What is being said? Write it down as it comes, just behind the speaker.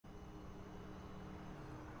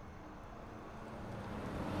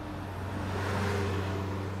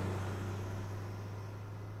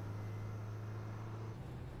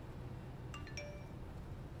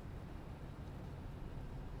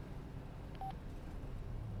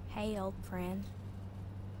Hey, old friend.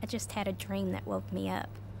 I just had a dream that woke me up.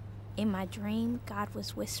 In my dream, God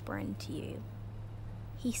was whispering to you.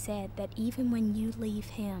 He said that even when you leave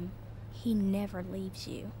Him, He never leaves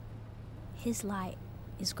you. His light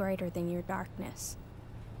is greater than your darkness.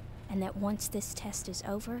 And that once this test is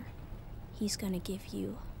over, He's going to give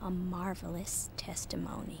you a marvelous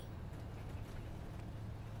testimony.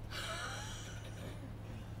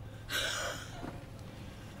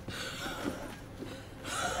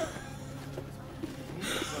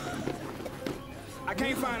 I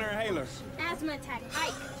can't find her inhaler. Asthma attack.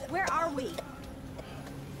 Ike, where are we?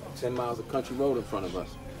 10 miles of country road in front of us.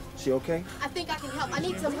 She okay? I think I can help. I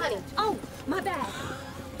need some honey. Oh, my bad.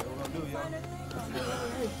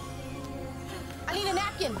 I need a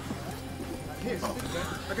napkin. Here,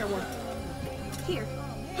 I got one. Here.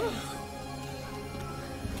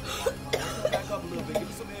 Back up a little bit. Give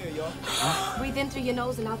me some air, y'all. Breathe in through your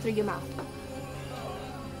nose and out through your mouth.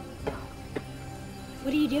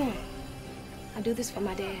 What are you doing? I do this for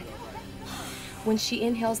my dad. When she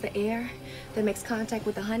inhales the air that makes contact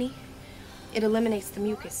with the honey, it eliminates the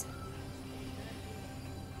mucus.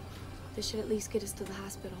 This should at least get us to the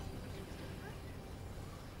hospital.